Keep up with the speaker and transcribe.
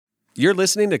You're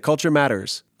listening to Culture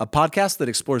Matters, a podcast that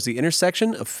explores the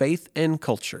intersection of faith and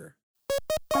culture.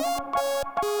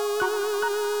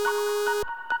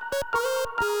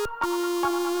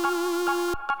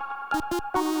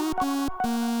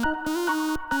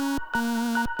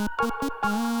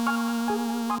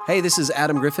 Hey, this is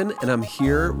Adam Griffin, and I'm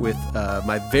here with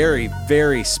my very,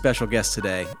 very special guest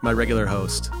today, my regular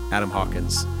host, Adam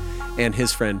Hawkins, and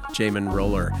his friend, Jamin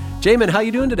Roller. Jamin, how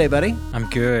you doing today, buddy? I'm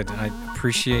good. I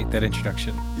appreciate that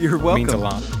introduction. You're welcome. It means a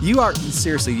lot. You are,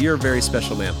 seriously, you're a very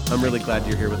special man. I'm really glad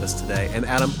you're here with us today. And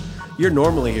Adam, you're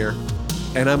normally here,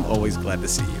 and I'm always glad to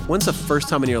see you. When's the first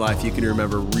time in your life you can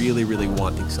remember really, really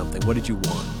wanting something? What did you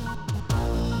want?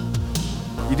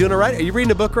 You doing all right? Are you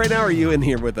reading a book right now, or are you in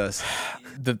here with us?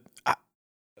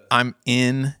 I'm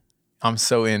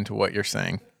so into what you're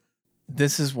saying.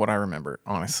 This is what I remember,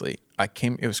 honestly.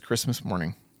 It was Christmas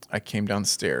morning. I came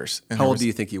downstairs. And How old do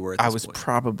you think you were at this point? I was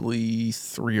probably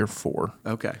 3 or 4.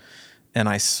 Okay. And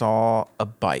I saw a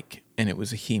bike, and it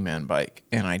was a He-Man bike,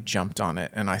 and I jumped on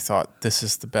it, and I thought, this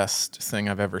is the best thing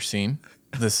I've ever seen.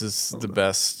 This is the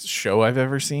best show I've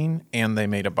ever seen, and they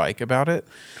made a bike about it.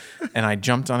 And I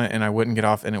jumped on it, and I wouldn't get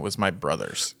off, and it was my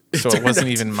brother's. So it wasn't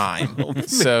even mine.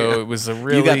 So it was a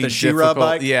really You got the She-Ra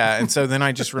bike? Yeah, and so then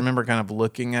I just remember kind of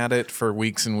looking at it for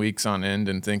weeks and weeks on end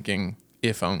and thinking,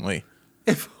 if only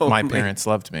my parents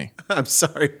loved me. I'm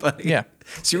sorry, buddy. Yeah.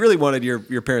 So you really wanted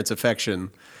your parents'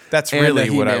 affection. That's and really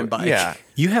the what He-Man bike. Yeah.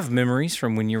 You have memories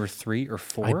from when you were 3 or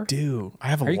 4? I do. I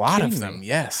have Are a you lot of kidding them, me?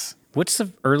 yes. What's the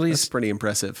That's earliest? pretty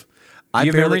impressive. You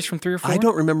have memories from 3 or 4? I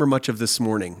don't remember much of this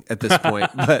morning at this point,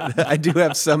 but I do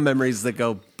have some memories that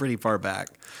go pretty far back.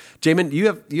 Jamin,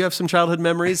 you have some childhood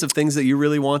memories of things that you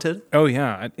really wanted? Oh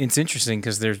yeah, it's interesting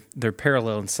because they're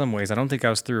parallel in some ways. I don't think I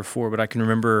was 3 or 4, but I can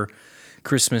remember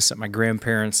Christmas at my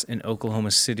grandparents in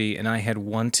Oklahoma City, and I had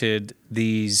wanted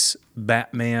these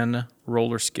Batman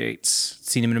roller skates.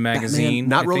 Seen them in a magazine.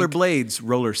 Not I think. rollerblades,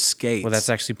 roller skates. Well, that's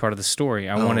actually part of the story.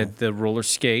 I wanted the roller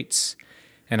skates,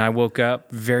 and I woke up,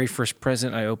 very first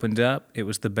present I opened up, it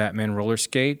was the Batman roller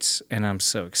skates, and I'm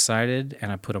so excited,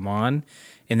 and I put them on.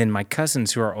 And then my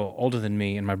cousins who are older than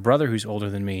me and my brother who's older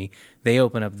than me, they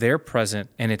open up their present,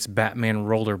 and it's Batman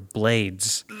roller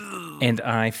blades. And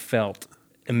I felt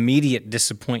immediate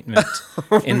disappointment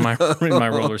in my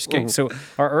roller skates. So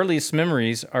our earliest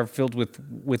memories are filled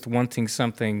with wanting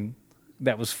something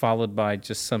that was followed by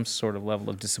just some sort of level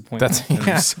of disappointment.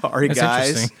 I'm sorry, That's guys.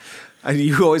 interesting.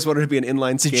 You always wanted to be an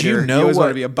inline skater. Did you know always wanted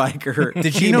what- to be a biker.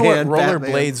 Did you know what He-Man, Batman.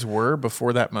 rollerblades were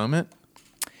before that moment?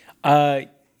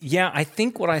 Yeah, I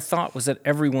think what I thought was that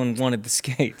everyone wanted the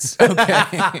skates.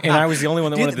 Okay. And I was the only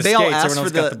one that wanted the They skates. all asked Everyone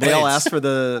for else got the blades. They all asked for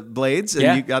the blades, and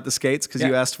Yeah. you got the skates because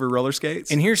you asked for roller skates.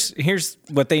 And here's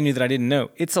what they knew that I didn't know.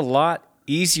 It's a lot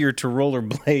easier to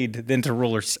rollerblade than to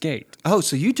roller skate. Oh,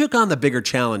 so you took on the bigger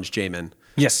challenge, Jamin.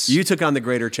 Yes. You took on the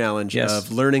greater challenge Yes.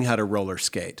 of learning how to roller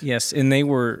skate. Yes, and they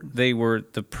were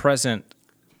the present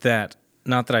that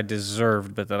not that I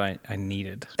deserved, but that I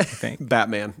needed, I think.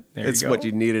 Batman. There you It's go. what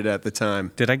you needed at the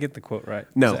time. Did I get the quote right? Is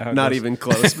No, that how it not goes? even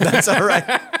close, but that's all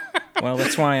right. Well,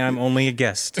 that's why I'm only a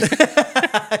guest.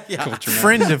 Culture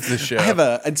Friend of the show. I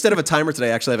have instead of a timer today,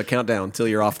 I actually have a countdown until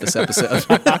you're off this episode.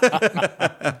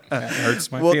 That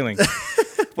hurts my feelings.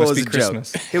 Well, Must it was be a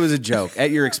Christmas. joke. It was a joke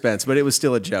at your expense, but it was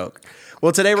still a joke.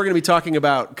 Well, today we're going to be talking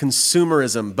about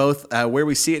consumerism, both where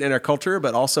we see it in our culture,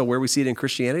 but also where we see it in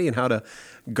Christianity and how to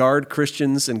guard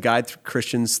Christians and guide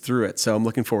Christians through it. So I'm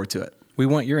looking forward to it. We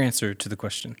want your answer to the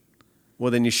question.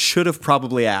 Well, then you should have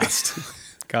probably asked.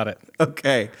 Got it.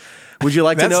 Okay. Would you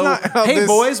like to That's know? not how Hey, this-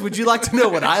 boys, would you like to know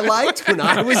what I liked when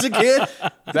I was a kid?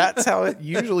 That's how it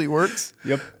usually works.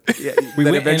 Yep. Yeah, We then went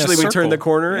in a eventually we turn the circle.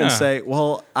 corner and Yeah. say,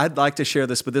 well, I'd like to share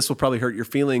this, but this will probably hurt your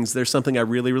feelings. There's something I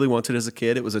really, really wanted as a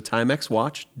kid. It was a Timex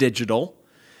watch, digital.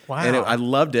 Wow. And I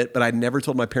loved it, but I never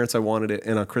told my parents I wanted it.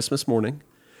 And on Christmas morning,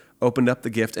 opened up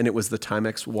the gift, and it was the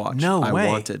Timex watch No I way.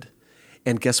 wanted.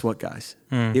 And guess what, guys?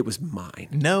 It was mine.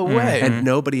 No way. And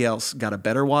nobody else got a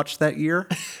better watch that year.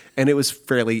 And it was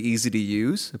fairly easy to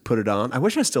use. Put it on. I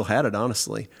wish I still had it,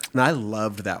 honestly. And I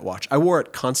loved that watch. I wore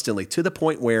it constantly to the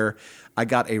point where I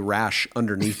got a rash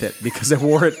underneath it because I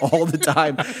wore it all the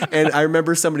time. And I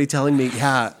remember somebody telling me,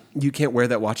 yeah, you can't wear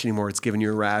that watch anymore. It's giving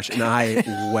you a rash. And I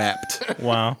wept.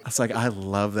 Wow. I was like, I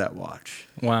love that watch.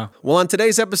 Wow. Well, on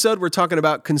today's episode, we're talking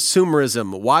about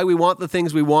consumerism, why we want the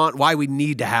things we want, why we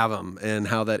need to have them, and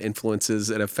how that influences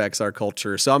and affects our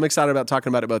culture. So I'm excited about talking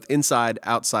about it both inside,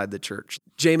 outside the church.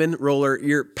 Jamin Roller,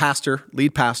 you're pastor,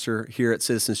 lead pastor here at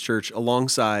Citizens Church,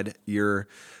 alongside your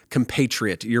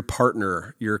compatriot, your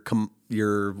partner, your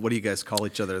what do you guys call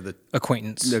each other?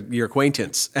 Acquaintance. Your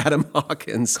acquaintance, Adam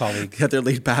Hawkins, Colleague. their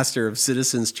lead pastor of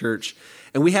Citizens Church.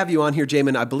 And we have you on here,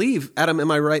 Jamin. I believe, Adam,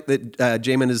 am I right that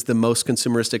Jamin is the most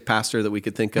consumeristic pastor that we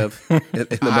could think of in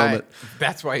the moment?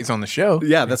 That's why he's on the show.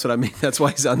 Yeah, that's what I mean. That's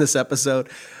why he's on this episode.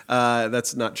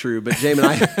 That's not true. But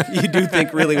Jamin, you do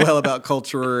think really well about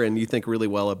culture, and you think really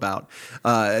well about,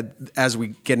 as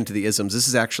we get into the isms, this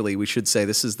is actually, we should say,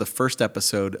 this is the first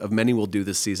episode of many we'll do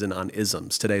this season on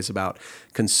isms. Today's about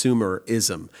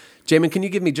consumerism. Jamin, can you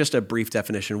give me just a brief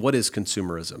definition? What is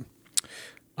consumerism?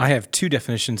 I have two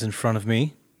definitions in front of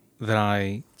me that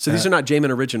I... So these are not Jamin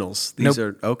originals. These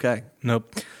are, okay.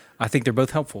 Nope. I think they're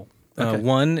both helpful. Okay.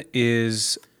 One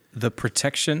is the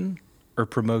protection or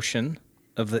promotion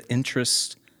of the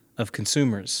interests of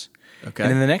consumers. Okay.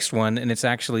 And then the next one, and it's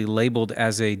actually labeled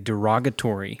as a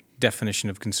derogatory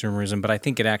definition of consumerism, but I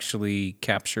think it actually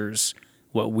captures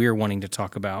what we're wanting to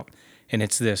talk about. And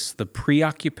it's this: the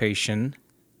preoccupation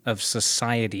of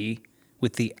society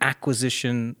with the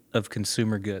acquisition of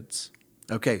consumer goods.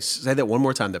 Okay, say that one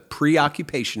more time. The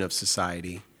preoccupation of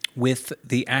society. With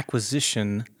the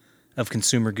acquisition of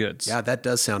consumer goods. Yeah, that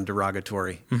does sound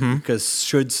derogatory. Because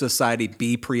should society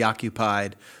be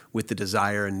preoccupied with the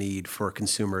desire and need for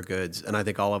consumer goods? And I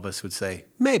think all of us would say,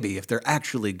 maybe, if they're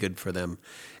actually good for them.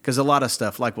 Because a lot of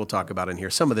stuff, like we'll talk about in here,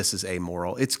 some of this is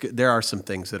amoral. It's good. There are some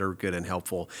things that are good and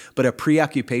helpful. But a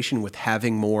preoccupation with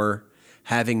having more,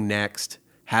 having next,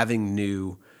 having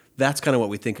new, that's kind of what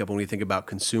we think of when we think about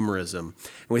consumerism.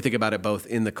 And we think about it both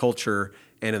in the culture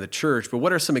and in the church. But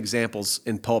what are some examples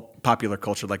in popular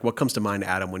culture? Like, what comes to mind,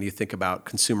 Adam, when you think about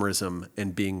consumerism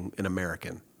and being an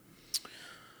American?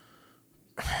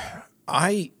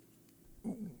 I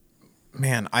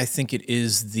think it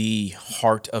is the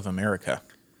heart of America.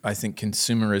 I think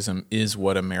consumerism is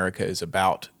what America is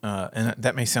about. And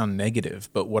that may sound negative,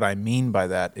 but what I mean by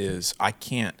that is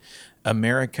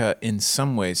America in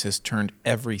some ways has turned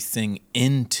everything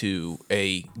into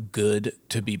a good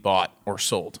to be bought or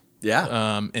sold.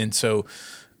 Yeah. And so,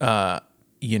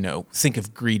 think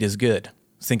of greed as good.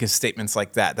 Think of statements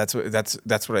like that. That's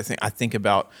what I think. I think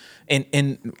about,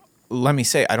 and let me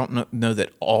say, I don't know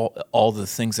that all the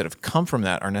things that have come from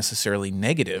that are necessarily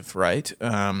negative, right?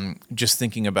 Just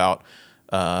thinking about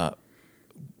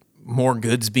more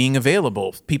goods being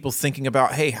available, people thinking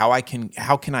about, hey, how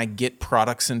can I get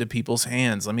products into people's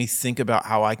hands? Let me think about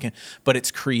how I can. But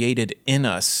it's created in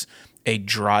us a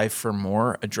drive for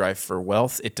more, a drive for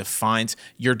wealth. It defines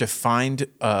your defined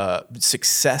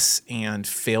success and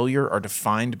failure are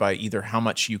defined by either how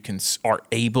much you are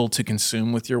able to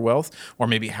consume with your wealth, or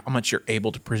maybe how much you're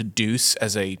able to produce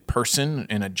as a person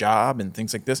in a job and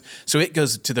things like this. So it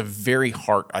goes to the very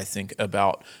heart, I think,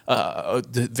 about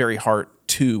the very heart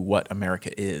to what America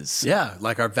is. Yeah,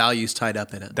 like our values tied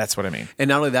up in it. That's what I mean. And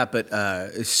not only that, but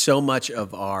so much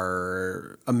of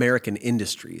our American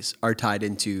industries are tied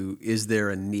into, is there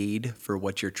a need for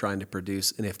what you're trying to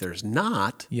produce? And if there's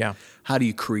not, how do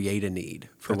you create a need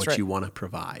for what you want to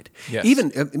provide? Yes.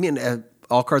 Even,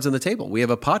 all cards on the table. We have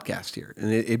a podcast here,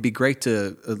 and it'd be great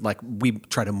to, we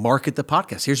try to market the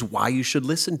podcast. Here's why you should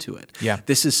listen to it. Yeah.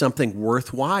 This is something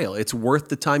worthwhile. It's worth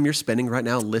the time you're spending right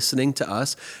now listening to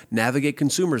us navigate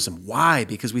consumerism. Why?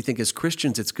 Because we think as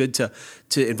Christians, it's good to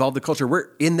involve the culture. We're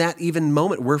in that even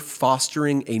moment, we're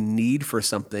fostering a need for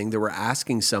something that we're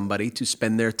asking somebody to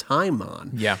spend their time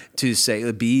on. Yeah. To say,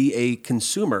 be a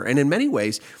consumer. And in many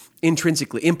ways,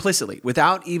 intrinsically, implicitly,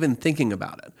 without even thinking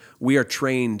about it, we are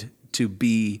trained to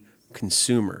be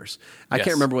consumers. I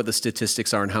can't remember what the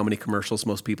statistics are and how many commercials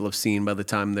most people have seen by the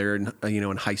time they're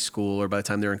in high school or by the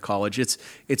time they're in college.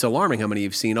 It's alarming how many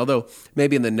you've seen. Although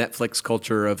maybe in the Netflix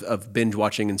culture of binge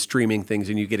watching and streaming things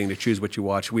and you getting to choose what you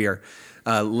watch, we are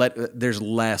there's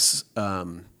less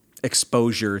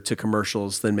exposure to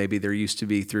commercials than maybe there used to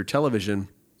be through television.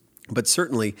 But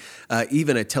certainly,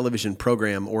 even a television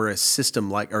program or a system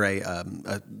a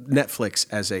Netflix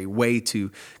as a way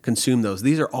to consume those,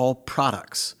 these are all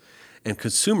products. And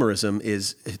consumerism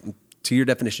is, to your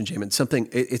definition, Jamin,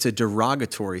 it's a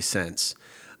derogatory sense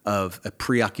of a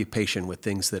preoccupation with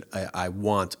things that I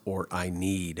want or I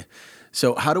need.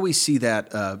 So how do we see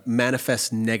that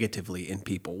manifest negatively in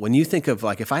people? When you think of,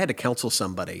 if I had to counsel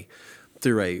somebody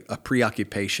through a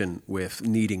preoccupation with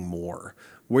needing more,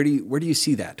 where do you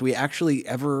see that? Do we actually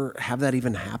ever have that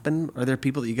even happen? Are there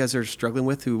people that you guys are struggling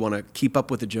with who want to keep up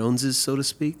with the Joneses, so to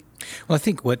speak? Well, I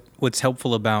think what's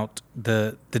helpful about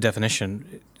the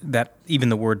definition, that even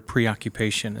the word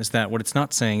preoccupation, is that what it's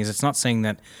not saying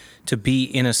that to be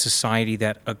in a society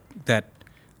that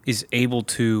is able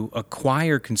to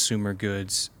acquire consumer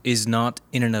goods is not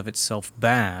in and of itself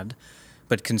bad,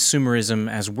 But consumerism,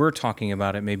 as we're talking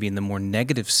about it, maybe in the more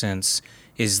negative sense,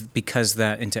 is because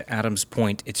that, into Adam's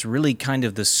point, it's really kind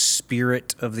of the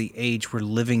spirit of the age we're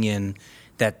living in,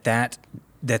 that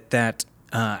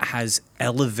has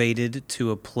elevated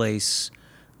to a place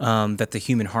that the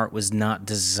human heart was not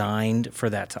designed for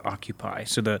that to occupy.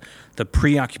 So the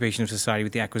preoccupation of society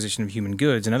with the acquisition of human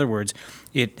goods, in other words,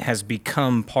 it has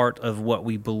become part of what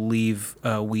we believe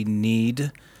we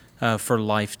need for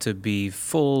life to be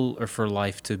full or for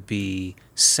life to be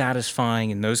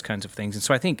satisfying and those kinds of things. And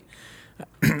so I think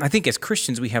as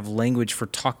Christians, we have language for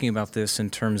talking about this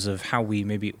in terms of how we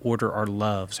maybe order our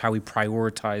loves, how we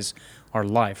prioritize our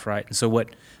life, right? And so what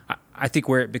I think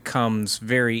where it becomes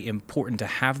very important to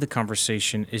have the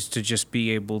conversation is to just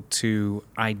be able to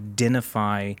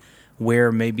identify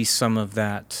where maybe some of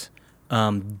that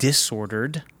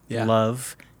disordered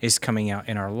love is coming out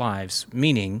in our lives,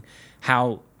 meaning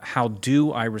how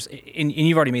do I, and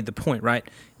you've already made the point, right?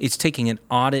 It's taking an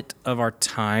audit of our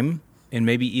time and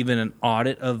maybe even an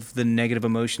audit of the negative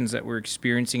emotions that we're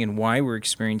experiencing and why we're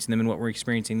experiencing them and what we're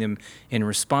experiencing them in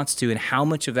response to, and how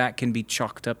much of that can be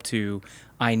chalked up to,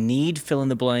 I need fill in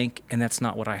the blank and that's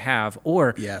not what I have,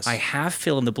 or I have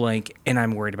fill in the blank and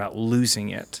I'm worried about losing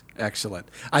it. Excellent.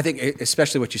 I think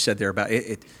especially what you said there about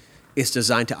it's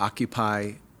designed to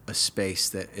occupy a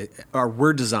space or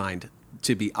we're designed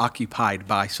to be occupied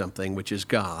by something, which is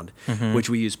God, which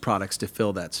we use products to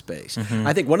fill that space.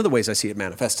 I think one of the ways I see it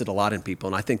manifested a lot in people,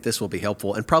 and I think this will be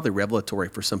helpful and probably revelatory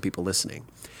for some people listening,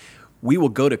 we will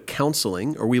go to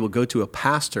counseling or we will go to a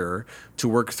pastor to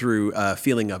work through a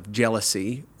feeling of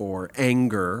jealousy or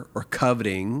anger or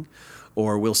coveting,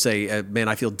 or we'll say, man,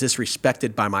 I feel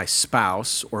disrespected by my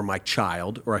spouse or my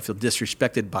child, or I feel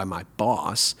disrespected by my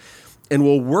boss. And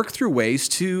we'll work through ways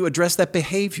to address that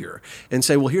behavior and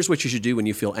say, well, here's what you should do when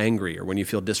you feel angry or when you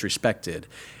feel disrespected.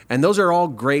 And those are all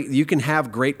great. You can have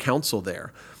great counsel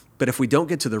there. But if we don't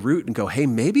get to the root and go, hey,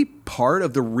 maybe part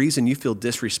of the reason you feel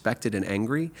disrespected and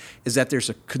angry is that there's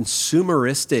a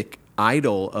consumeristic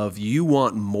idol of you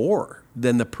want more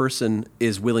than the person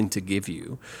is willing to give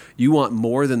you. You want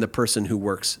more than the person who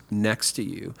works next to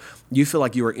you. You feel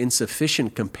like you are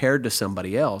insufficient compared to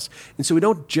somebody else. And so we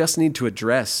don't just need to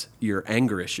address your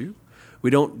anger issue. We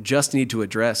don't just need to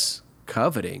address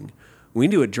coveting. We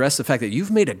need to address the fact that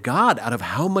you've made a God out of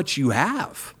how much you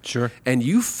have. Sure. And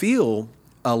you feel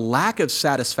a lack of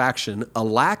satisfaction, a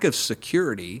lack of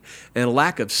security, and a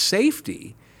lack of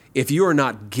safety if you are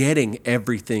not getting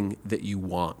everything that you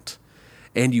want.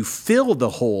 And you fill the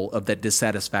hole of that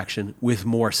dissatisfaction with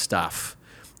more stuff.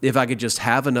 If I could just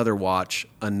have another watch,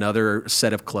 another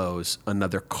set of clothes,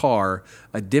 another car,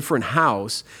 a different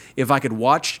house, if I could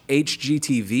watch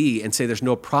HGTV and say there's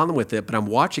no problem with it, but I'm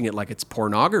watching it like it's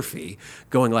pornography,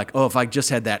 going like, oh, if I just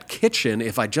had that kitchen,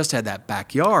 if I just had that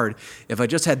backyard, if I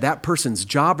just had that person's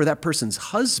job or that person's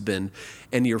husband,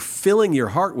 and you're filling your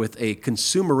heart with a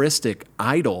consumeristic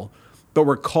idol, but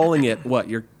we're calling it what?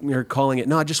 You're calling it,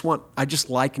 no, I just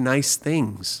like nice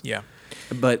things. Yeah.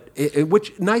 But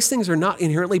which nice things are not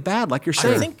inherently bad, like you're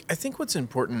saying. I think what's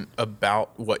important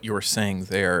about what you're saying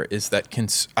there is that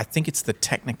I think it's the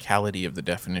technicality of the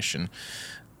definition.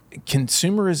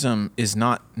 Consumerism is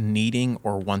not needing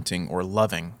or wanting or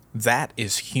loving. That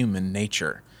is human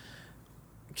nature.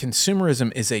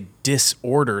 Consumerism is a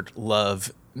disordered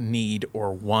love, need,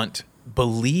 or want,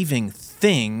 believing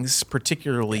things,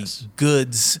 particularly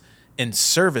goods and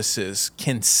services,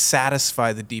 can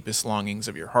satisfy the deepest longings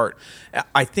of your heart.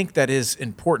 I think that is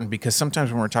important because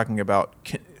sometimes when we're talking about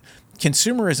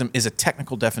consumerism is a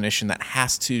technical definition that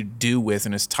has to do with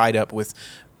and is tied up with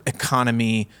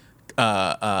economy,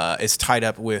 is tied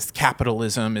up with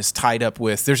capitalism, is tied up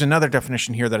with, there's another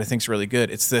definition here that I think is really good.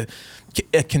 It's a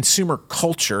consumer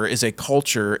culture is a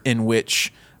culture in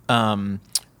which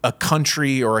a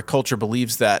country or a culture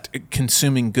believes that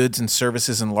consuming goods and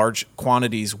services in large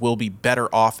quantities will be better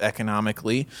off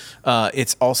economically.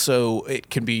 It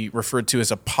can be referred to as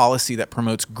a policy that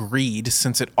promotes greed,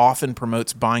 since it often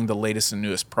promotes buying the latest and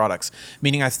newest products.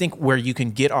 Meaning, I think where you can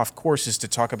get off course is to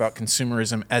talk about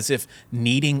consumerism as if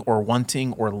needing or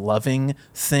wanting or loving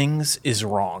things is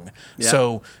wrong. Yeah.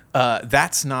 So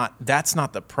that's not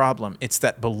the problem. It's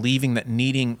that believing that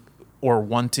needing or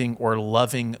wanting or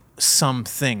loving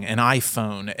something, an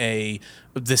iPhone,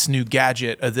 this new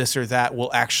gadget, this or that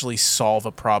will actually solve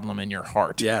a problem in your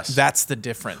heart. Yes. That's the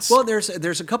difference. Well, there's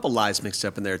a couple lies mixed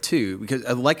up in there too, because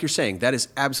like you're saying, that is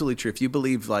absolutely true. If you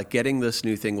believe like getting this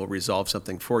new thing will resolve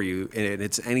something for you, and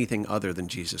it's anything other than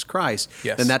Jesus Christ,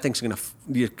 Yes. then that thing's going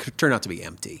to turn out to be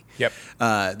empty. Yep.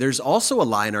 There's also a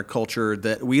lie in our culture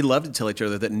that we love to tell each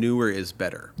other that newer is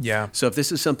better. Yeah. So if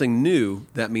this is something new,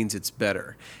 that means it's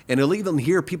better. And you'll even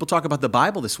hear people talk about the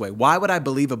Bible this way. Why would I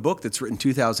believe a book that's written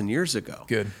 2,000 years ago?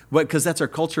 Good. Because that's our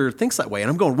culture thinks that way. And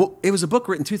I'm going, well, it was a book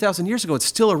written 2,000 years ago. It's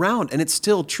still around and it's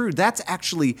still true. That's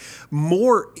actually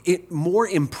more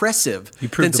impressive You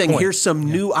proved than the saying, point. here's some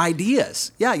new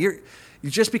ideas. Yeah, you're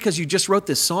just because you just wrote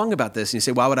this song about this and you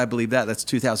say, why would I believe that? That's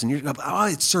 2,000 years ago. Oh,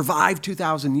 it survived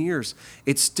 2,000 years.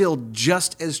 It's still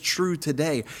just as true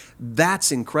today.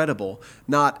 That's incredible.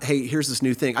 Not, hey, here's this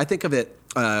new thing. I think of it,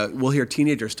 we'll hear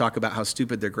teenagers talk about how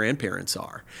stupid their grandparents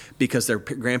are because their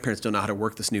grandparents don't know how to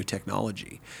work this new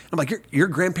technology. I'm like, your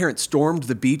grandparent stormed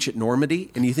the beach at Normandy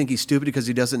and you think he's stupid because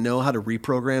he doesn't know how to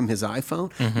reprogram his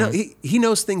iPhone? Mm-hmm. No, he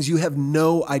knows things you have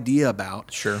no idea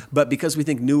about. Sure. But because we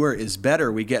think newer is better,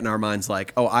 we get in our minds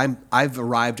like, oh, I've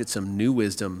arrived at some new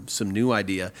wisdom, some new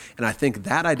idea. And I think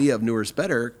that idea of newer is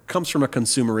better comes from a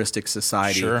consumeristic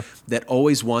society Sure. that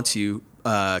always wants you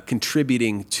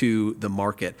contributing to the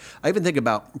market. I even think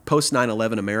about post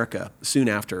 9/11 America soon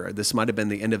after. This might have been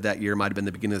the end of that year, might have been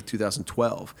the beginning of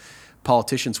 2012.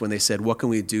 Politicians, when they said, what can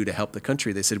we do to help the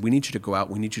country? They said, we need you to go out.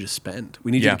 We need you to spend.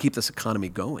 We need you Yeah. to keep this economy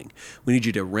going. We need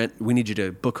you to rent. We need you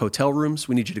to book hotel rooms.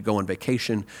 We need you to go on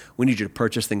vacation. We need you to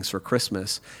purchase things for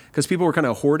Christmas. Because people were kind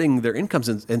of hoarding their incomes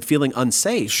and feeling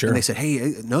unsafe. Sure. And they said,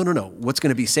 hey, no. What's going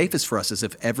to be safest for us is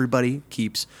if everybody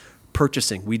keeps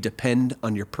purchasing. We depend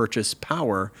on your purchase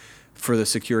power for the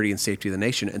security and safety of the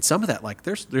nation. And some of that, like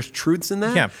there's truths in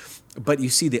that. Yeah. But you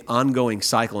see the ongoing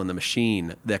cycle in the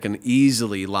machine that can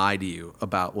easily lie to you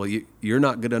about, well, you're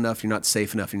not good enough, you're not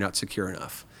safe enough, you're not secure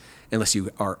enough, unless you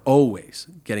are always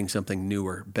getting something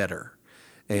newer, better,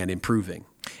 and improving.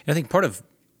 And I think part of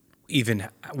even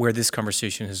where this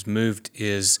conversation has moved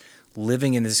is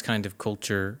living in this kind of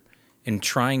culture and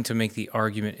trying to make the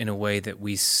argument in a way that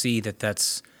we see that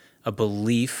that's a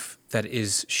belief that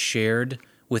is shared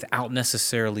without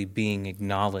necessarily being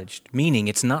acknowledged. Meaning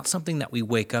it's not something that we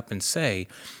wake up and say,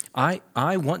 I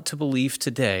want to believe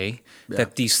today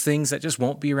that these things that just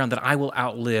won't be around, that I will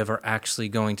outlive, are actually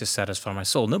going to satisfy my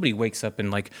soul. Nobody wakes up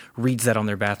and like reads that on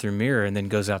their bathroom mirror and then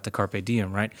goes out to Carpe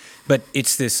Diem, right? But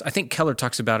it's this, I think Keller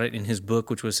talks about it in his book,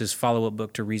 which was his follow-up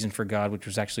book to Reason for God, which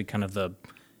was actually kind of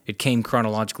it came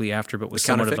chronologically after, but was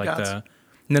somewhat of like Counterfeit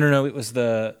No, it was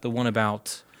the one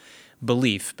about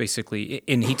belief, basically.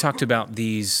 And he talked about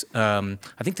these, I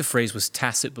think the phrase was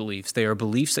tacit beliefs. They are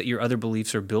beliefs that your other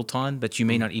beliefs are built on, but you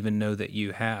may not even know that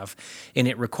you have. And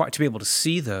to be able to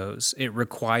see those, it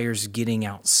requires getting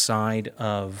outside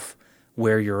of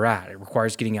where you're at. It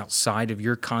requires getting outside of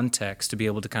your context to be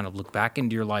able to kind of look back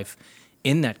into your life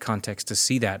in that context to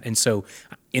see that. And so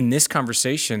in this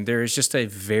conversation, there is just a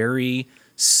very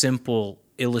simple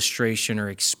illustration or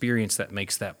experience that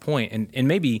makes that point. And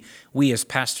maybe we as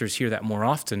pastors hear that more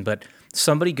often, but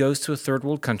somebody goes to a third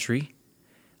world country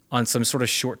on some sort of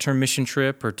short-term mission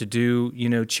trip or to do,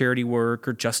 charity work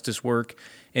or justice work,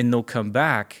 and they'll come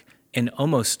back, and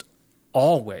almost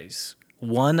always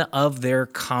one of their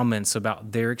comments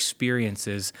about their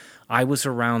experiences, I was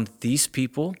around these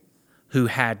people who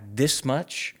had this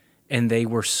much and they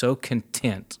were so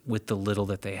content with the little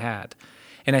that they had.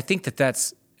 And I think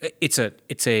it's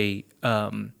a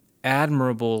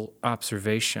admirable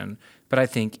observation, but I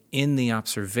think in the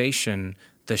observation,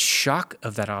 the shock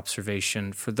of that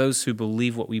observation for those who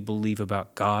believe what we believe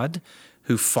about God,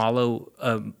 who follow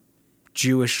a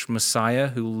Jewish Messiah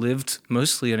who lived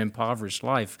mostly an impoverished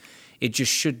life, it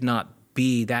just should not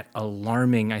be that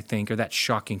alarming, I think, or that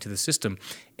shocking to the system.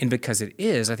 And because it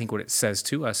is, I think what it says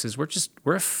to us is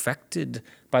we're affected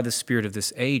by the spirit of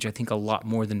this age, I think, a lot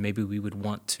more than maybe we would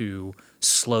want to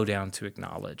slow down to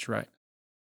acknowledge, right?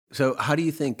 So how do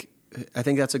you think, I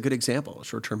think that's a good example, a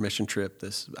short-term mission trip,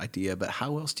 this idea, but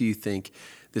how else do you think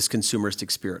this consumeristic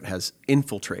spirit has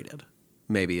infiltrated,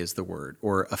 maybe is the word,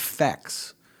 or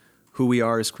affects who we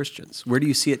are as Christians? Where do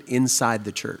you see it inside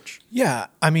the church? Yeah,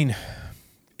 I mean,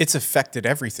 it's affected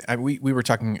everything. We were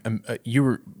talking,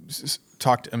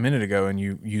 talked a minute ago, and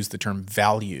you used the term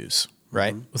values,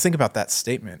 right? Mm-hmm. Well, think about that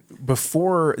statement.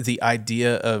 Before the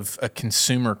idea of a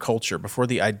consumer culture, before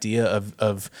the idea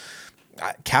of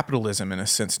capitalism in a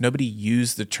sense. Nobody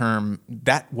used the term.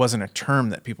 That wasn't a term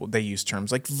that they used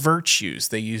terms like virtues.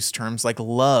 They used terms like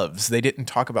loves. They didn't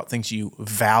talk about things you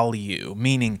value,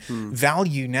 meaning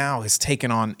value now has taken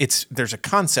on, there's a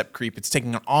concept creep. It's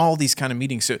taking on all these kind of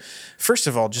meanings. So first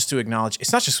of all, just to acknowledge,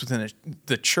 it's not just within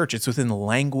the church, it's within the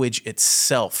language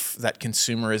itself that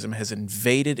consumerism has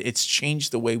invaded. It's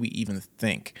changed the way we even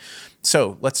think.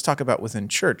 So let's talk about within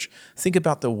church. Think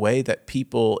about the way that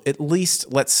people, at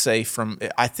least let's say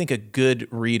I think a good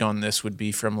read on this would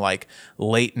be from like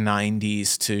late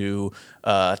 90s to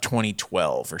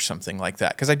 2012 or something like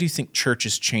that. Because I do think church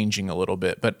is changing a little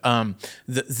bit. But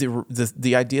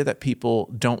the idea that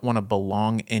people don't want to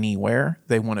belong anywhere,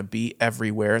 they want to be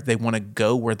everywhere, they want to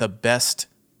go where the best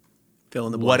fill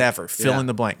in the blank. Whatever, fill in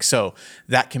the blank. So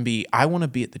that can be, I want to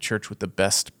be at the church with the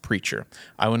best preacher.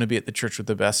 I want to be at the church with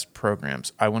the best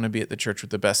programs. I want to be at the church with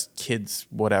the best kids,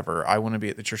 whatever. I want to be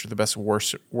at the church with the best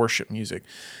worship music.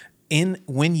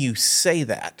 When you say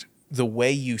that, the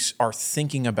way you are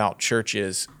thinking about church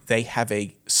is they have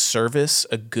a service,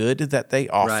 a good that they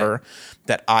offer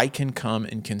that I can come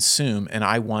and consume, and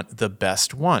I want the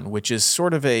best one, which is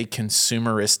sort of a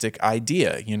consumeristic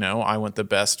idea. I want the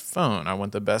best phone. I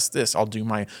want the best this. I'll do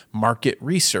my market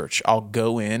research. I'll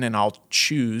go in and I'll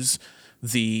choose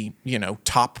the,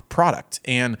 top product.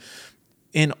 And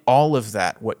in all of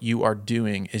that, what you are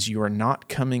doing is you are not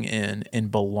coming in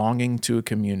and belonging to a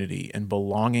community and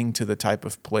belonging to the type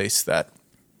of place that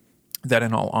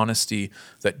in all honesty,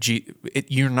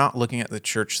 you're not looking at the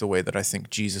church the way that I think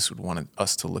Jesus would want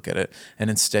us to look at it. And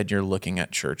instead, you're looking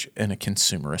at church in a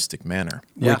consumeristic manner.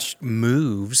 Which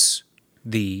moves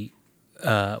the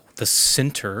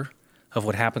center of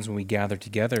what happens when we gather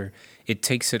together. It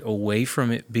takes it away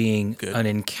from it being an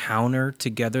encounter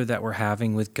together that we're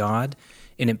having with God,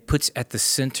 and it puts at the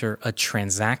center a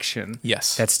transaction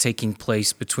that's taking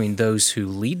place between those who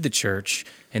lead the church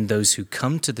and those who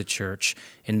come to the church.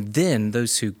 And then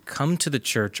those who come to the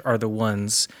church are the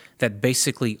ones that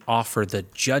basically offer the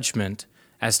judgment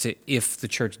as to if the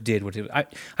church did what it. I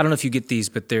don't know if you get these,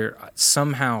 but there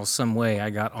somehow, some way, I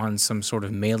got on some sort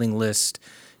of mailing list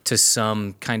to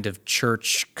some kind of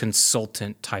church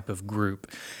consultant type of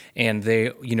group. And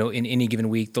they, in any given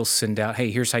week, they'll send out,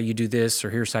 hey, here's how you do this, or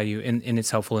here's how you, and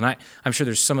it's helpful. And I'm sure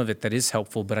there's some of it that is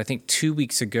helpful, but I think 2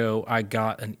 weeks ago, I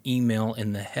got an email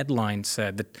and the headline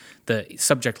said, that the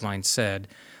subject line said,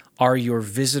 are your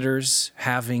visitors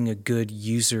having a good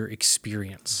user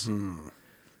experience?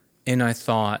 And I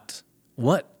thought,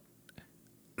 what?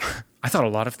 I thought a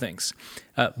lot of things.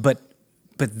 But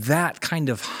that kind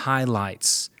of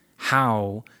highlights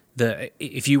how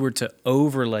if you were to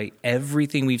overlay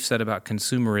everything we've said about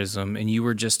consumerism and you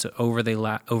were just to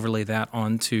overlay that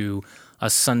onto a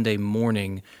Sunday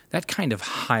morning, that kind of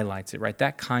highlights it, right?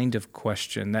 That kind of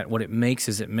question, that what it makes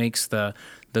is it makes the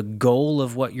goal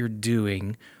of what you're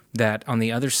doing, that on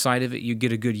the other side of it, you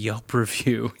get a good Yelp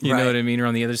review, you know what I mean? Or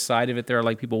on the other side of it, there are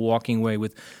like people walking away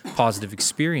with positive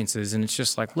experiences. And it's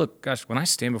just like, look, gosh, when I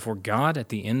stand before God at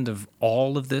the end of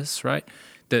all of this, right,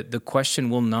 the question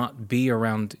will not be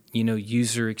around,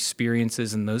 user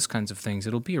experiences and those kinds of things.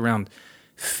 It'll be around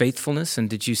faithfulness, and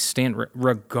did you stand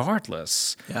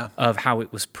regardless of how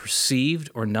it was perceived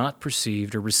or not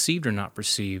perceived, or received or not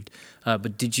received,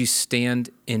 but did you stand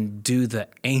and do the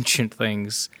ancient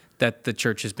things that the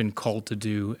church has been called to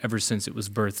do ever since it was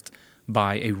birthed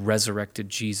by a resurrected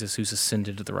Jesus who's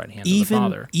ascended to the right hand of the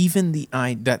Father. Even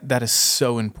that is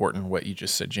so important what you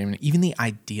just said, Jamie. Even the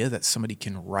idea that somebody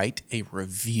can write a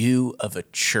review of a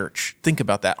church, think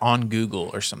about that, on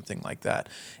Google or something like that,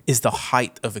 is the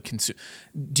height of a consumer.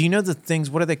 Do you know the things,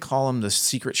 what do they call them, the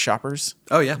secret shoppers?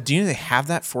 Oh, yeah. Do you know they have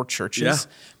that for churches?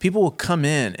 Yeah. People will come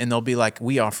in and they'll be like,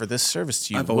 we offer this service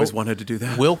to you. I've always wanted to do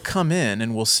that. We'll come in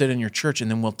and we'll sit in your church and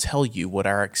then we'll tell you what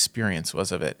our experience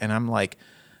was of it. And I'm like,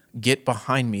 get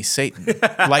behind me, Satan.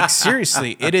 Like,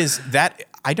 seriously, it is that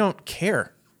I don't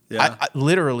care. Yeah. I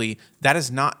literally, that is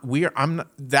not,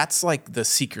 that's like the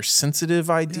seeker sensitive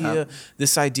idea. Yeah.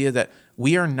 This idea that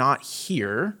we are not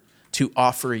here to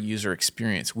offer a user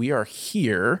experience. We are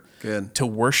here to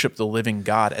worship the living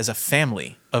God as a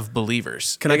family of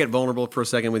believers. Can I get vulnerable for a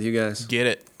second with you guys? Get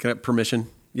it. Can I have permission?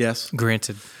 Yes.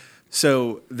 Granted.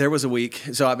 So there was a week.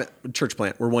 So I'm at church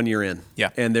plant. We're 1 year in.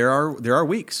 Yeah. And there are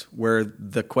weeks where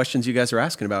the questions you guys are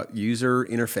asking about user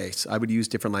interface, I would use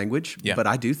different language. Yeah. But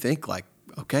I do think like,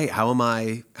 okay, how am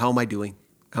I doing?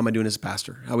 How am I doing as a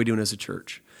pastor? How are we doing as a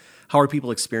church? How are people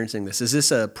experiencing this? Is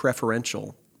this a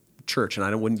preferential church? And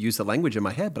I wouldn't use the language in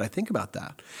my head, but I think about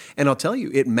that. And I'll tell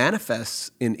you, it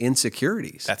manifests in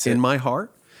insecurities. That's in it. my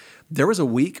heart. There was a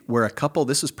week where a couple,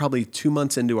 this was probably 2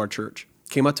 months into our church,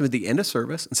 came up to me at the end of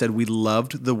service and said, we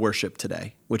loved the worship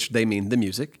today, which they mean the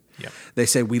music. Yep. They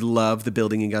said, we love the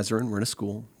building you guys are in. We're in a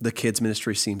school. The kids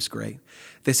ministry seems great.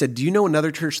 They said, do you know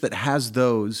another church that has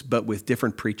those, but with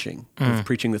different preaching, with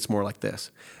preaching that's more like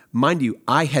this? Mind you,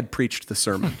 I had preached the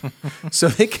sermon. So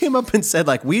they came up and said,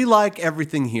 like, we like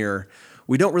everything here.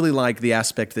 We don't really like the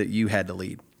aspect that you had to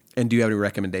lead. And do you have any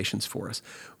recommendations for us?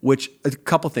 Which, a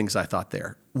couple things I thought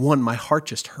there. One, my heart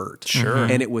just hurt. Sure.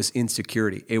 And it was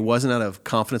insecurity. It wasn't out of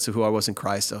confidence of who I was in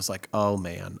Christ. I was like, oh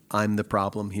man, I'm the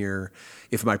problem here.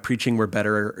 If my preaching were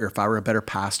better, or if I were a better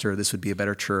pastor, this would be a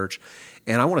better church.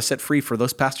 And I want to set free for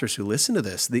those pastors who listen to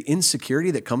this. The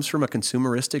insecurity that comes from a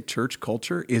consumeristic church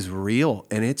culture is real,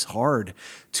 and it's hard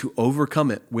to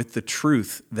overcome it with the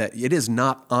truth that it is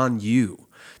not on you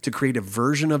to create a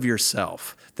version of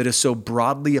yourself that is so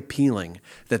broadly appealing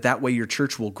that way your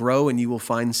church will grow and you will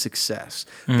find success.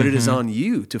 But it is on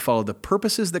you to follow the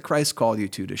purposes that Christ called you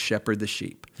to shepherd the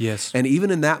sheep. Yes. And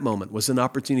even in that moment was an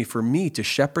opportunity for me to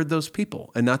shepherd those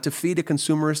people and not to feed a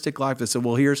consumeristic life that said,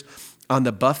 well, here's on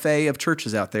the buffet of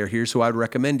churches out there, here's who I'd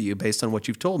recommend to you based on what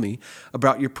you've told me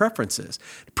about your preferences.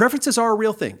 Preferences are a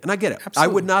real thing, and I get it. Absolutely. I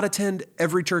would not attend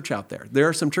every church out there. There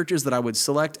are some churches that I would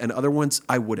select and other ones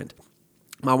I wouldn't.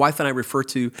 My wife and I refer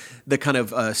to the kind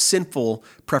of sinful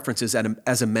preferences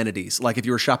as amenities. Like if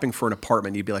you were shopping for an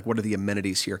apartment, you'd be like, what are the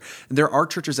amenities here? And there are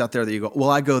churches out there that you go, well,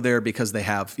 I go there because they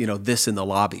have, this in the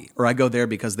lobby, or I go there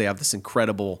because they have this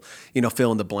incredible,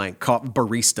 fill in the blank,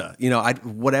 barista,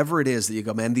 whatever it is that you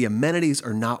go, man, the amenities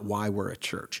are not why we're a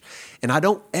church. And I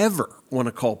don't ever want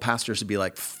to call pastors to be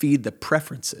like, feed the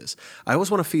preferences. I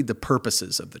always want to feed the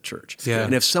purposes of the church. Yeah.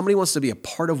 And if somebody wants to be a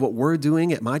part of what we're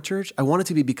doing at my church, I want it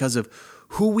to be because of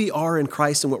who we are in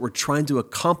Christ and what we're trying to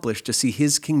accomplish to see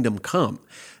his kingdom come,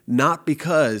 not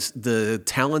because the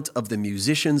talent of the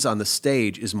musicians on the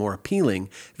stage is more appealing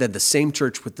than the same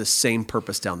church with the same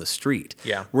purpose down the street.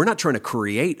 Yeah. We're not trying to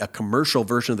create a commercial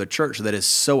version of the church that is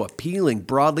so appealing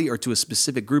broadly or to a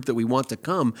specific group that we want to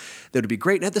come that would be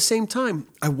great. And at the same time,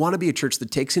 I want to be a church that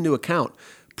takes into account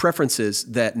preferences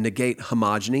that negate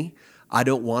homogeny. I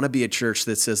don't want to be a church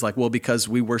that says like, well, because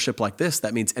we worship like this,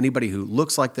 that means anybody who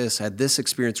looks like this, had this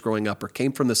experience growing up, or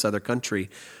came from this other country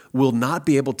will not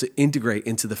be able to integrate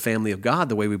into the family of God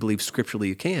the way we believe scripturally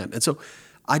you can. And so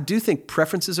I do think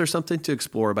preferences are something to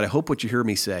explore, but I hope what you hear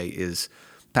me say is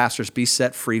pastors, be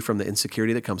set free from the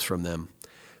insecurity that comes from them.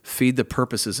 Feed the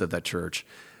purposes of that church.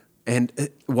 And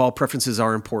while preferences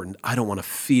are important, I don't want to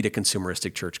feed a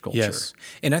consumeristic church culture. Yes.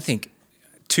 And I think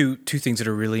two things that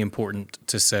are really important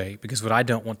to say, because what I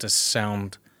don't want to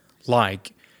sound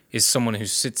like is someone who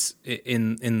sits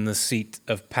in the seat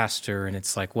of pastor and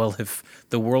it's like, well, if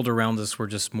the world around us were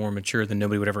just more mature, then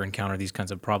nobody would ever encounter these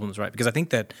kinds of problems, right? Because I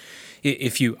think that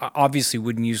if you obviously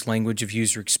wouldn't use language of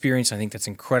user experience, I think that's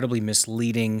incredibly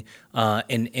misleading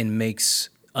and makes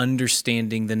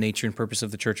understanding the nature and purpose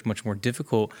of the church much more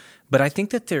difficult. But I think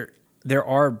that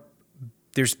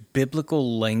there's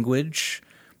biblical language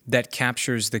that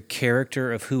captures the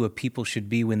character of who a people should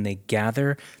be when they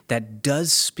gather, that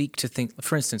does speak to things.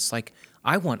 For instance, like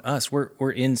I want us,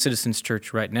 we're in Citizens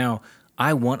Church right now,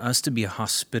 I want us to be a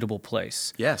hospitable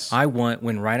place. Yes. I want,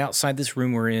 when right outside this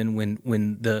room we're in,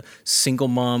 when the single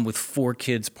mom with 4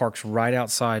 kids parks right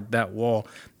outside that wall,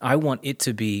 I want it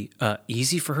to be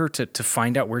easy for her to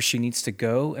find out where she needs to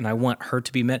go, and I want her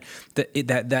to be met,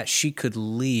 that she could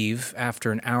leave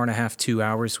after an hour and a half, 2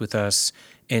 hours with us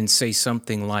and say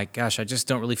something like, gosh, I just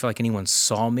don't really feel like anyone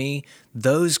saw me.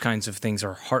 Those kinds of things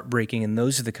are heartbreaking, and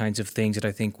those are the kinds of things that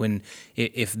I think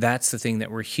if that's the thing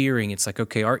that we're hearing, it's like,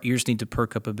 okay, our ears need to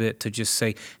perk up a bit to just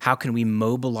say, how can we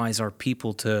mobilize our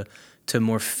people to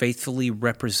more faithfully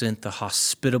represent the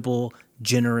hospitable,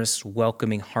 generous,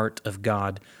 welcoming heart of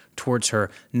God towards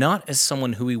her, not as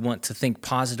someone who we want to think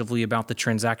positively about the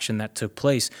transaction that took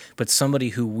place, but somebody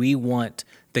who we want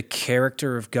the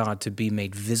character of God to be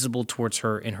made visible towards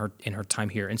her in her time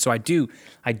here. And so I do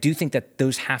think that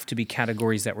those have to be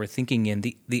categories that we're thinking in.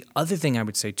 The other thing I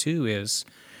would say too is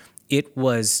it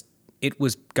was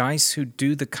guys who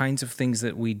do the kinds of things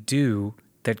that we do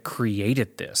that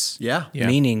created this. Yeah.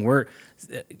 Meaning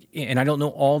and I don't know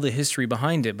all the history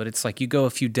behind it, but it's like you go a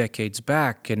few decades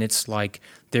back and it's like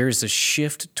there's a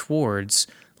shift towards,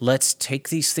 let's take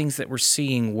these things that we're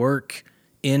seeing work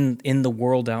in the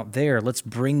world out there, let's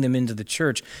bring them into the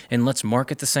church, and let's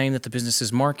market the same that the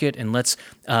businesses market, and let's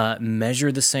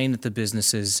measure the same that the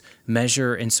businesses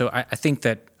measure. And so I think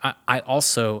that I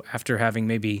also, after having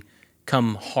maybe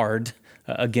come hard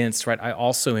against, right, I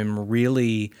also am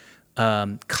really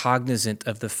cognizant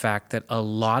of the fact that a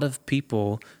lot of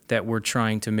people that we're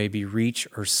trying to maybe reach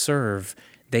or serve,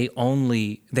 they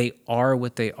are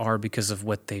what they are because of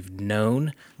what they've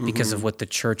known, because of what the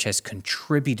church has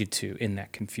contributed to in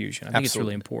that confusion. I think it's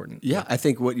really important. Yeah, I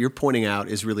think what you're pointing out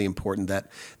is really important,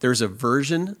 that there's a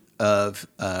version of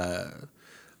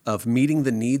meeting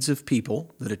the needs of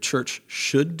people that a church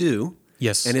should do,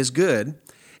 Yes. and is good,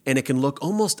 and it can look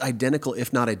almost identical,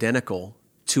 if not identical,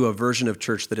 to a version of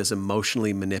church that is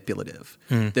emotionally manipulative,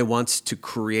 that wants to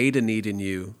create a need in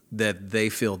you that they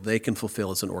feel they can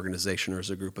fulfill as an organization or as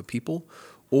a group of people,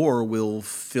 or will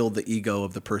fill the ego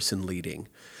of the person leading,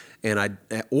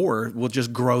 or will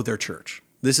just grow their church.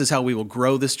 This is how we will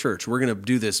grow this church. We're going to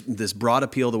do this broad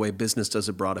appeal the way business does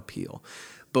a broad appeal.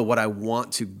 But what I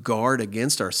want to guard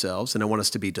against ourselves, and I want us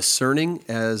to be discerning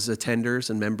as attenders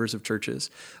and members of churches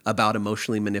about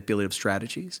emotionally manipulative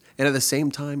strategies. And at the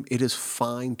same time, it is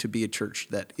fine to be a church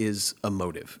that is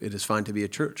emotive. It is fine to be a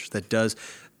church that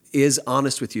is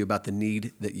honest with you about the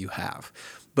need that you have.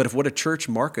 But if what a church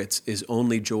markets is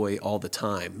only joy all the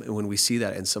time, and when we see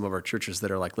that in some of our churches that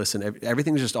are like, listen,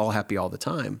 everything's just all happy all the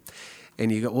time, and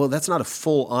you go, well, that's not a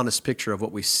full, honest picture of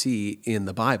what we see in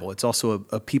the Bible. It's also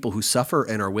a people who suffer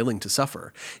and are willing to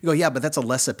suffer. You go, yeah, but that's a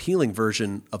less appealing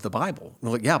version of the Bible.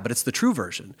 And we're like, yeah, but it's the true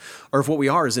version. Or if what we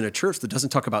are is in a church that doesn't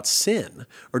talk about sin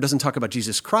or doesn't talk about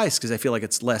Jesus Christ because I feel like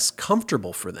it's less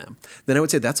comfortable for them, then I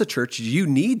would say that's a church you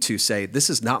need to say, this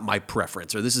is not my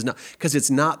preference, or this is not, because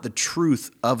it's not the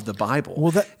truth of the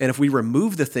Bible. And if we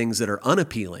remove the things that are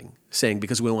unappealing, saying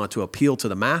because we want to appeal to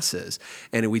the masses,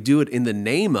 and we do it in the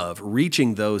name of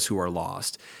reaching those who are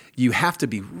lost, you have to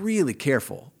be really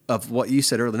careful of what you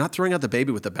said earlier, not throwing out the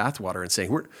baby with the bathwater and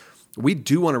saying, we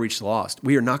do want to reach the lost.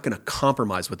 We are not going to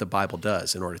compromise what the Bible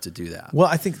does in order to do that. Well,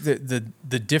 I think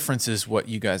the difference is what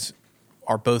you guys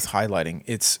are both highlighting.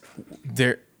 It's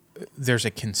there's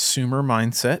a consumer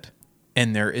mindset,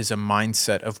 and there is a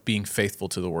mindset of being faithful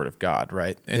to the Word of God,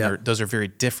 right? And those are very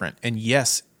different. And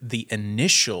yes, the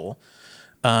initial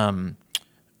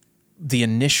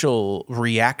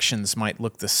reactions might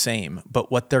look the same, but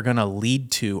what they're going to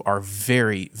lead to are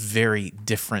very, very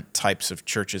different types of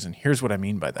churches. And here's what I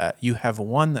mean by that. You have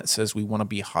one that says we want to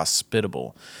be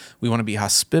hospitable. We want to be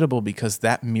hospitable because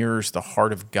that mirrors the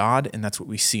heart of God, and that's what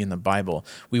we see in the Bible.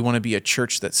 We want to be a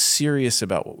church that's serious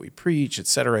about what we preach, et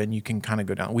cetera, and you can kind of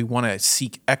go down. We want to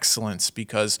seek excellence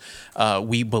because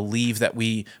we believe that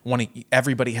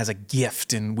everybody has a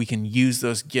gift, and we can use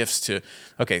those gifts to,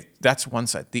 okay, that's one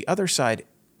side. The other side,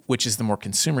 which is the more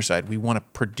consumer side, we want to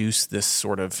produce this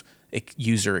sort of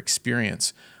user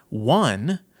experience.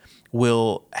 One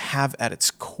will have at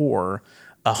its core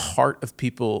a heart of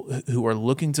people who are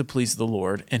looking to please the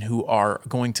Lord and who are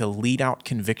going to lead out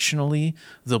convictionally.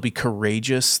 They'll be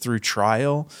courageous through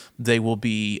trial. They will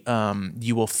be,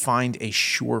 you will find a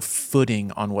sure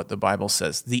footing on what the Bible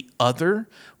says. The other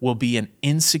will be an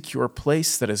insecure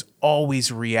place that is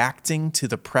always reacting to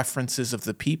the preferences of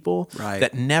the people,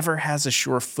 that never has a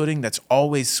sure footing, that's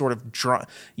always sort of,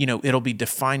 it'll be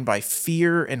defined by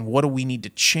fear and what do we need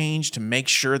to change to make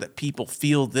sure that people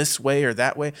feel this way or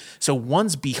that way. So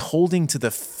one's beholding to the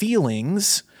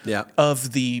feelings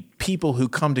of the people who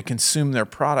come to consume their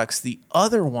products. The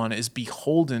other one is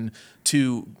beholden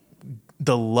to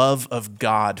the love of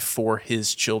God for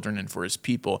his children and for his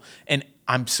people. And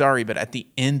I'm sorry, but at the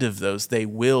end of those, they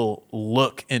will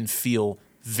look and feel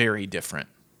very different.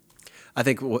 I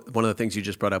think one of the things you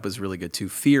just brought up is really good too.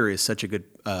 Fear is such a good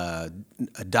a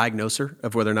diagnoser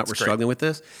of whether or not we're struggling with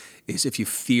this. Is if you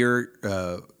fear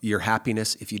your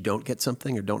happiness if you don't get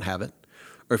something or don't have it,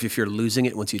 or if you fear losing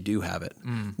it once you do have it,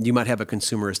 you might have a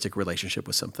consumeristic relationship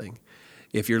with something.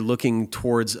 If you're looking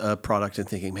towards a product and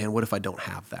thinking, man, what if I don't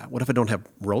have that? What if I don't have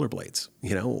rollerblades?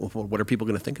 What are people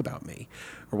going to think about me?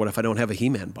 Or what if I don't have a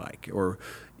He-Man bike? Or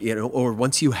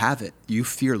once you have it, you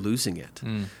fear losing it.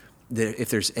 If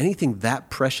there's anything that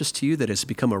precious to you that has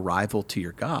become a rival to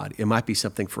your God, it might be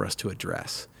something for us to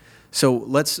address. So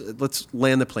let's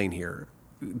land the plane here.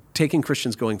 Taking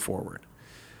Christians going forward.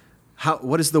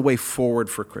 What is the way forward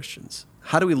for Christians?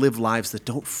 How do we live lives that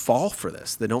don't fall for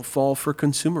this, that don't fall for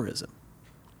consumerism?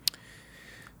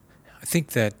 I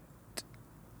think that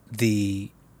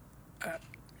being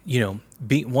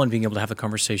able to have a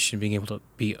conversation, being able to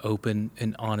be open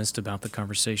and honest about the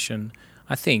conversation.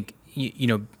 I think,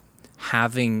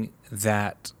 having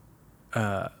that,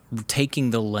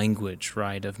 taking the language,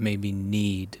 right, of maybe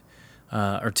need,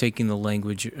 or taking the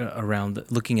language around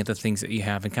looking at the things that you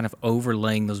have and kind of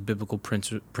overlaying those biblical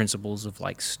principles of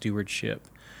like stewardship.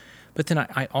 But then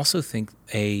I also think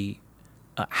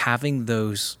having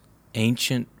those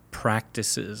ancient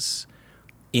practices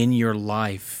in your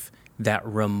life that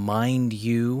remind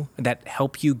you, that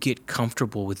help you get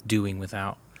comfortable with doing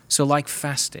without. So like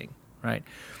fasting, right?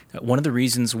 One of the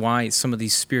reasons why some of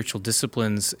these spiritual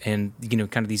disciplines and,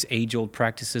 kind of these age-old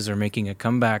practices are making a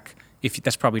comeback, if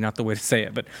that's probably not the way to say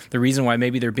it, but the reason why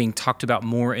maybe they're being talked about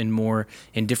more and more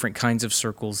in different kinds of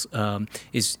circles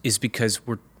is because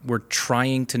we're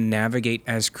trying to navigate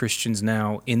as Christians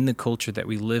now in the culture that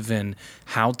we live in,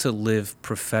 how to live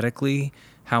prophetically,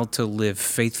 how to live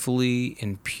faithfully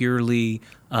and purely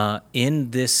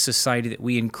in this society that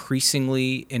we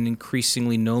increasingly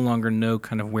no longer know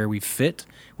kind of where we fit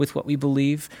with what we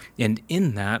believe. And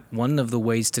in that, one of the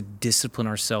ways to discipline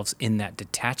ourselves in that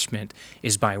detachment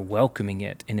is by welcoming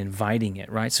it and inviting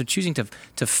it, right? So choosing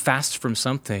to fast from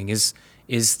something is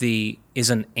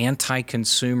an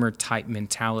anti-consumer type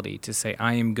mentality, to say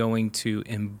I am going to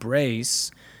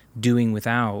embrace doing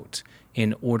without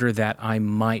in order that I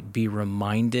might be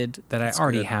reminded that I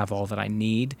already have all that I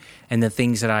need, and the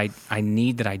things that I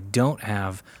need that I don't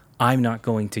have, I'm not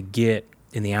going to get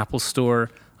in the Apple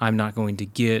store. I'm not going to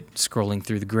get scrolling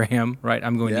through the gram, right?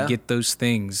 I'm going to get those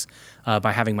things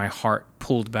by having my heart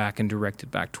pulled back and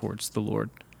directed back towards the Lord.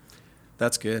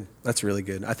 That's good. That's really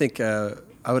good. I think I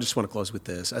would just want to close with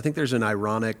this. I think there's an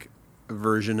ironic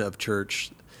version of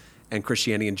church and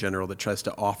Christianity in general that tries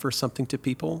to offer something to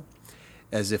people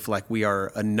as if like we are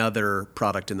another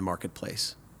product in the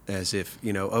marketplace, as if,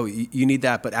 you need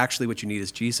that, but actually what you need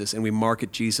is Jesus. And we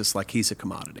market Jesus like he's a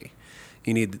commodity.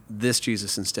 You need this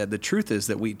Jesus instead. The truth is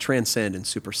that we transcend and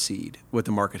supersede what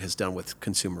the market has done with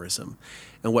consumerism.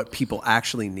 And what people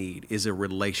actually need is a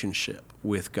relationship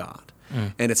with God.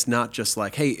 And it's not just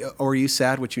like, hey, are you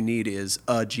sad? What you need is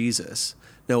a Jesus.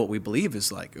 No, what we believe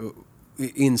is like,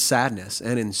 in sadness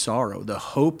and in sorrow, the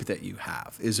hope that you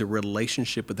have is a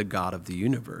relationship with the God of the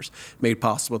universe made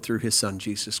possible through his son,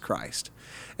 Jesus Christ.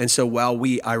 And so while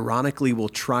we ironically will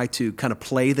try to kind of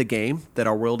play the game that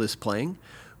our world is playing,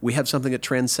 we have something that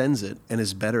transcends it and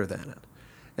is better than it.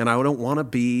 And I don't want to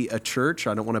be a church,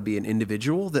 I don't want to be an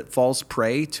individual that falls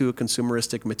prey to a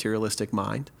consumeristic, materialistic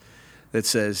mind that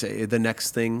says the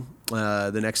next thing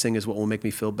is what will make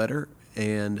me feel better.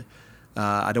 And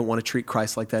I don't want to treat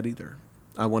Christ like that either.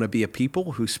 I want to be a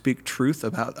people who speak truth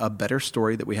about a better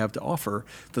story that we have to offer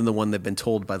than the one they've been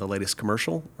told by the latest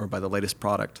commercial or by the latest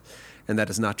product. And that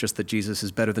is not just that Jesus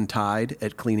is better than Tide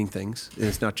at cleaning things.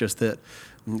 It's not just that,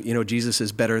 Jesus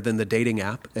is better than the dating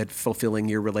app at fulfilling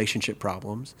your relationship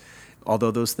problems.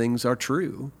 Although those things are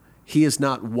true, he is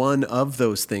not one of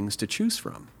those things to choose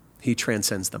from. He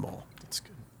transcends them all. That's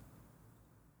good.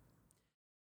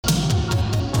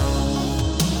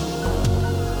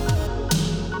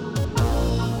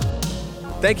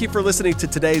 Thank you for listening to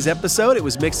today's episode. It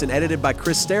was mixed and edited by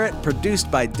Chris Sterrett,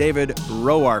 produced by David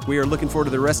Roark. We are looking forward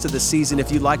to the rest of the season.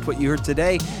 If you liked what you heard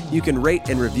today, you can rate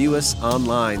and review us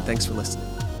online. Thanks for listening.